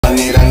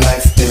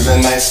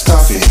a nice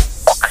coffee.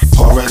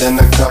 Pour it in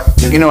the cup.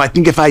 You know, I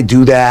think if I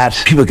do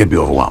that, people could be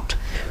overwhelmed.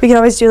 We can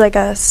always do like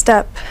a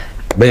step.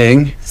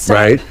 Bang,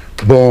 right?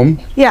 Boom.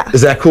 Yeah.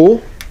 Is that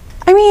cool?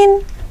 I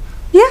mean,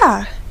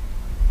 yeah.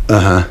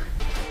 Uh-huh.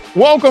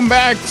 Welcome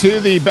back to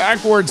the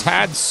Backwards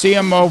Hat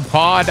CMO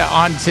pod.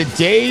 On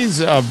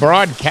today's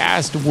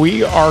broadcast,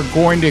 we are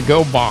going to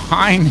go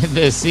behind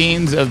the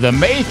scenes of the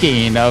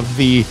making of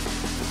the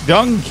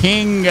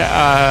Dunkin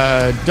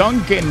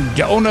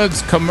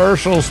Donuts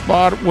commercial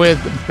spot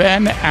with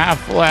Ben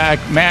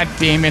Affleck, Matt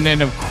Damon,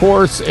 and of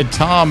course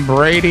Tom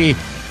Brady.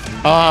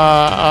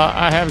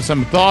 I have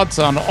some thoughts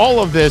on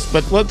all of this,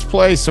 but let's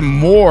play some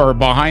more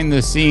behind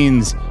the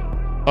scenes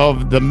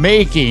of the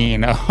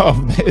making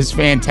of this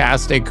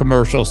fantastic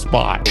commercial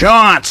spot.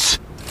 Shots!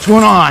 What's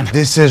going on?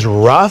 This is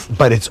rough,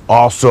 but it's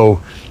also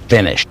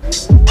finished.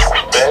 Ben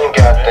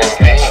got them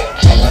beans.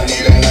 All I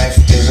need in life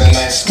is a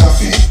nice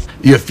coffee.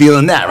 You're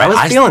feeling that, right? I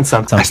was feeling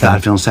something. I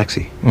started feeling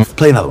sexy.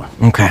 Play another one.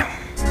 Okay.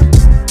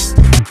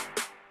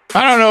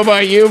 I don't know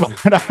about you,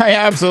 but I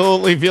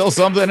absolutely feel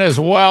something as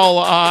well.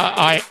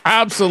 I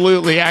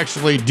absolutely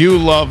actually do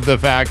love the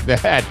fact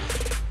that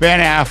Ben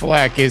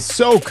Affleck is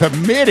so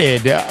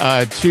committed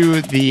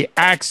to the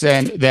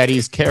accent that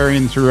he's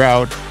carrying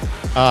throughout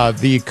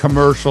the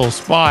commercial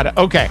spot.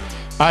 Okay,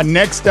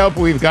 next up,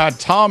 we've got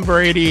Tom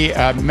Brady,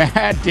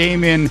 Matt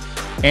Damon,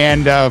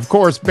 and of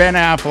course, Ben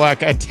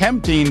Affleck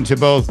attempting to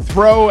both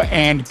throw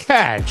and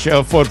catch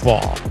a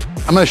football.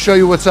 I'm going to show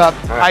you what's up.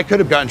 Right. I could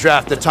have gotten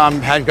drafted. Tom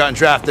hadn't gotten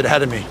drafted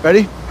ahead of me.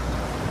 Ready?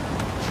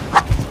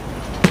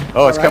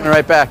 Oh, it's coming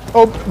right back.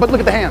 Oh, but look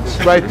at the hands.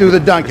 Right through the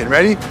Dunkin.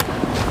 Ready?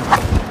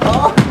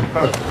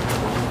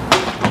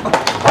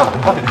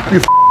 You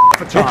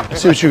for Tom.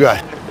 See what you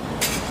got.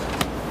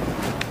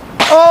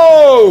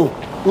 Oh!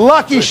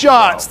 Lucky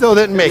shot. Still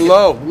didn't make it.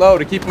 Low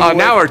to keep him away.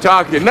 Now we're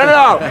talking.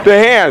 No. The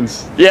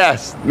hands.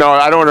 Yes. No,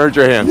 I don't want to hurt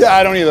your hands. Yeah,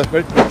 I don't either.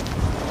 Ready?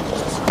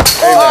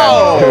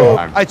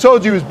 Oh! I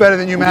told you he was better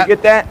than you, Matt. You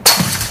get that?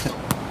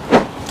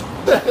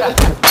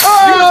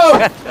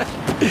 Oh!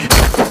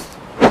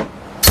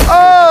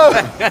 Oh!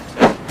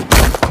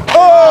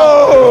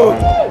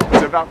 Oh!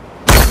 It's about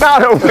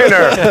a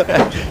winner.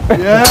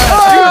 Yeah.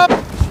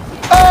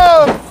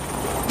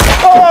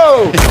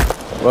 Oh!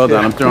 Well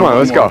done. I'm throwing. Come on,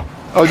 let's go.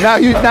 Oh, now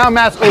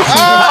Matt's.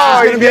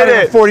 Oh, he's you did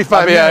it.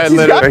 45 minutes.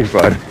 Literally. Thanks,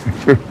 bud.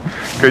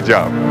 Good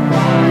job.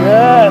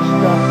 Yes.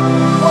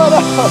 What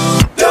up?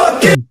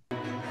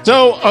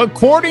 So,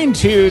 according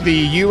to the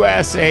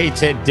USA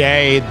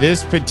Today,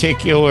 this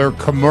particular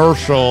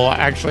commercial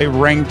actually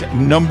ranked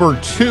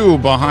number 2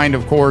 behind,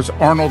 of course,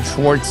 Arnold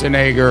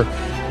Schwarzenegger,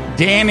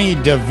 Danny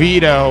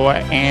DeVito,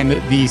 and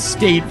the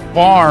State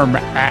Farm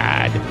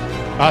ad.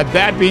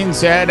 That being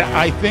said,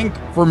 I think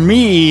for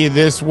me,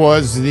 this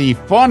was the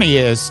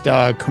funniest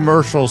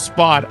commercial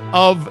spot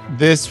of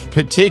this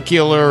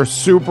particular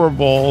Super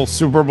Bowl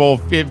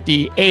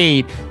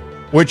 58,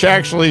 which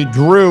actually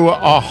drew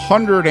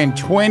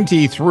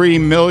 123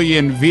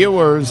 million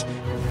viewers,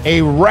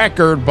 a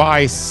record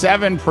by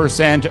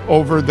 7%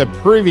 over the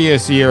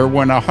previous year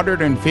when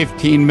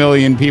 115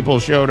 million people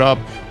showed up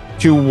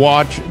to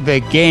watch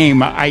the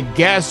game. I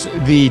guess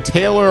the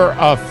Taylor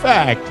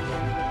effect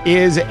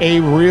is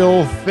a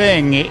real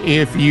thing,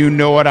 if you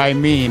know what I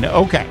mean.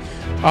 Okay.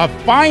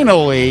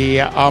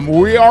 Finally,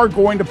 we are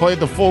going to play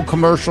the full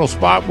commercial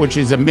spot, which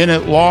is a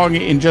minute long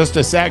in just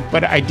a sec,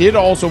 but I did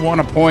also want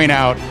to point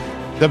out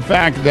the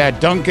fact that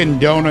Dunkin'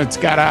 Donuts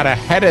got out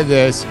ahead of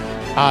this.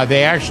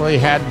 They actually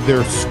had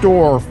their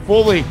store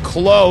fully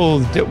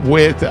clothed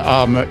with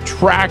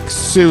track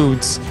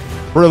suits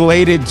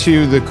related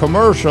to the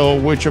commercial,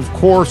 which of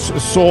course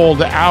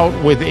sold out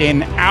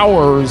within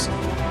hours.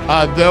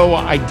 Though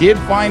I did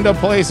find a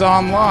place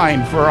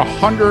online for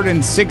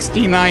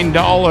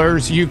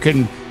 $169. You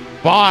can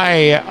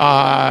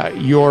buy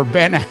your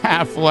Ben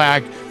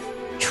Affleck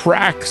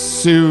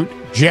tracksuit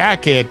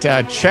jacket.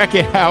 Check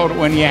it out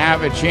when you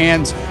have a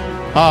chance.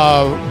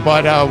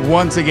 But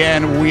once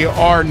again, we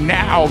are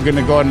now going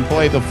to go ahead and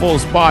play the full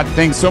spot.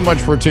 Thanks so much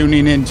for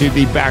tuning into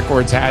the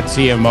Backwards Hat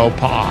CMO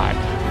pod.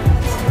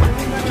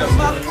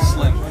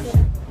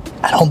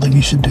 I don't think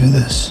you should do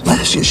this.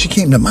 Last year she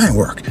came to my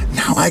work.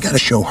 Now I gotta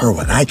show her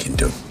what I can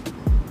do.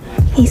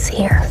 He's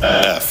here.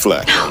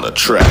 Affleck on the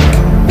track.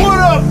 What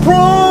up,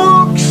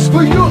 Bronx?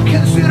 For your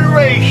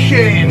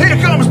consideration, here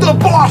comes the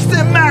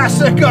Boston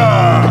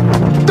Massacre!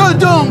 The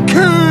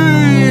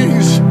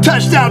Dunkings!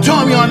 Touchdown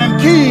Tommy on them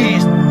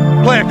keys!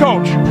 Player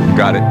coach.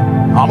 Got it.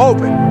 I'm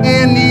open.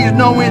 And needs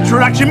no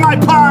introduction, my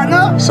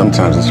partner!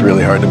 Sometimes it's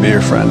really hard to be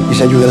your friend. You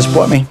said you were gonna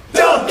support me?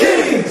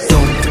 Dunkings!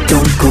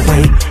 Don't go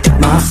away.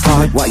 My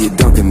heart. Why you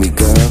dunking me,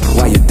 girl?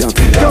 Why you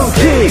dunking me?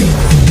 Dunking!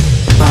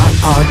 My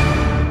heart.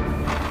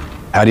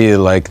 How do you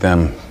like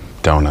them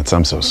donuts?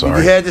 I'm so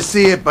sorry. You had to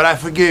see it, but I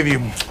forgive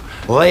you.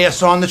 Lay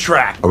us on the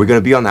track. Are we going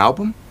to be on the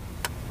album?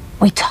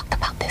 We talked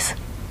about this.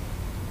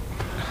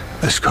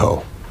 Let's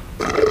go.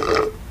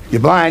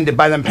 You're blinded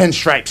by them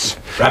pinstripes.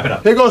 Wrap it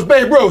up. Here goes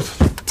Babe Ruth.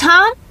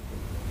 Tom,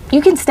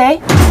 you can stay.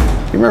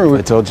 You remember when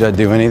I told you I'd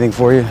do anything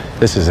for you?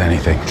 This is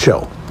anything.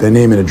 Chill. They're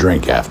naming a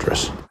drink after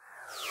us.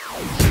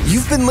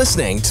 You've been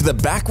listening to the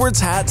Backwards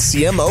Hat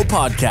CMO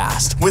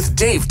podcast with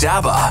Dave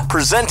Daba,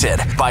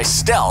 presented by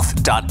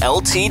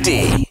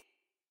Stealth.ltd.